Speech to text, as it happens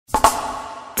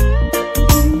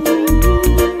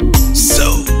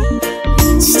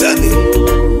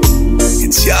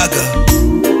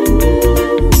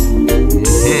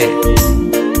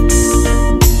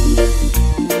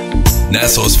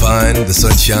Nassau's fine, the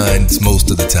sun shines most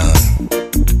of the time.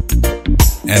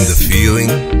 And the feeling,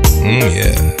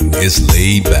 yeah, is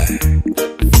laid back.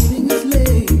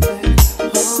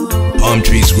 Palm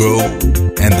trees grow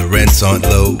and the rents aren't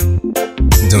low,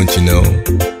 don't you know?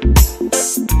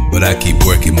 But I keep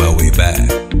working my way back.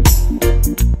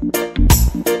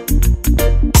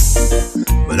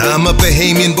 But I'm a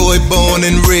Bahamian boy born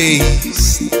and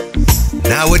raised.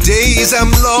 Nowadays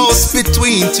I'm lost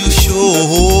between two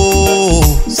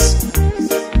shores.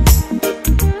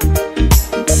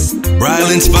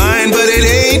 Bryland's fine, but it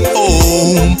ain't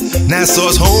home.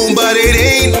 Nassau's home, but it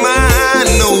ain't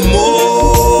mine no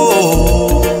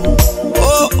more.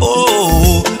 Oh,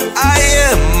 oh, I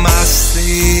am my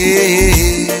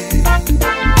slave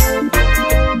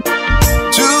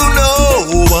to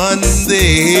no one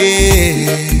there,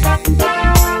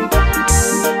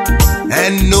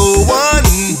 and no one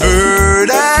heard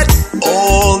at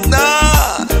all,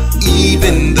 not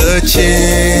even the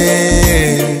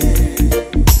chair.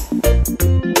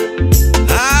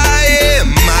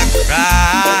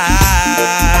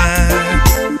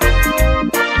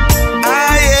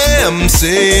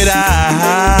 Said I,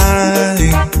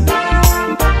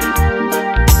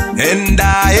 and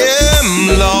I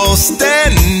am lost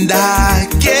and I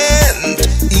can't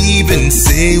even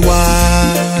say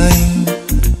why.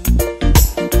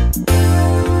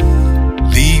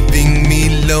 Leaving me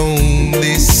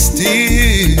lonely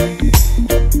still.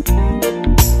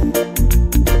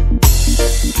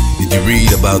 Did you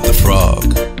read about the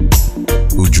frog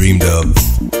who dreamed of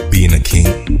being a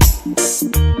king?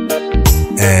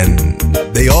 And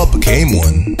they all became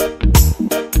one,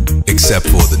 except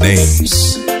for the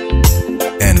names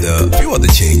and a few other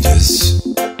changes.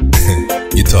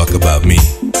 You talk about me,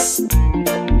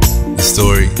 the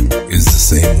story is the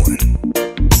same one.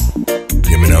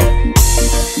 Hear me now?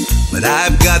 But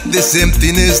I've got this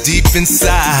emptiness deep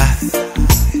inside,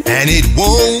 and it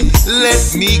won't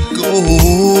let me go.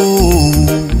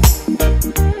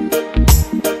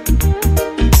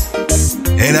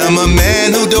 And I'm a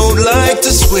man who don't like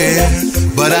to swear,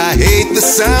 but I hate the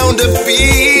sound of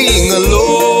being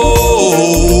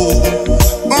alone.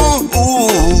 Ooh,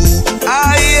 ooh,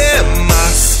 I am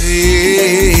myself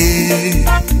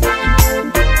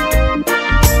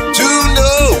to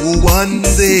no one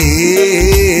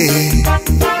there,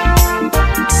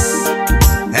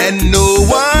 and no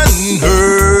one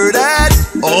heard at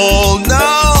all,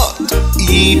 not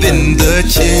even the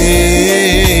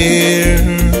chair.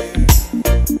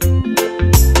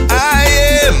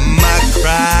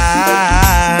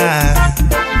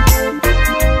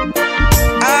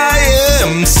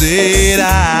 Said I,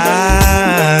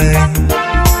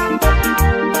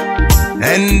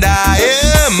 and I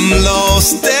am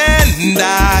lost and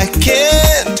I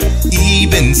can't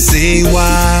even say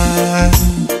why.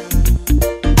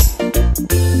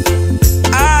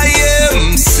 I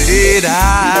am, said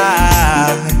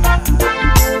I,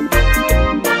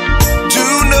 to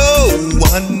no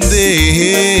one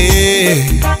there,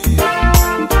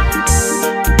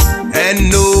 and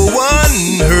no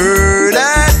one heard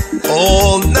at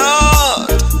all,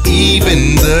 not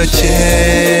even the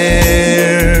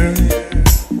chair.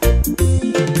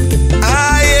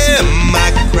 I am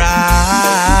my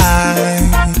cry.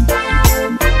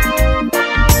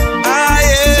 I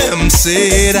am,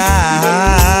 said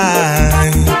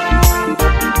I,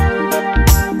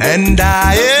 and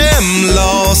I am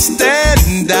lost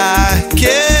and I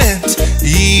can't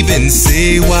even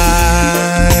say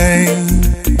why.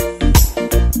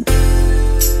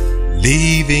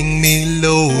 Leaving me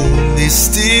lonely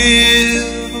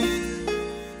still.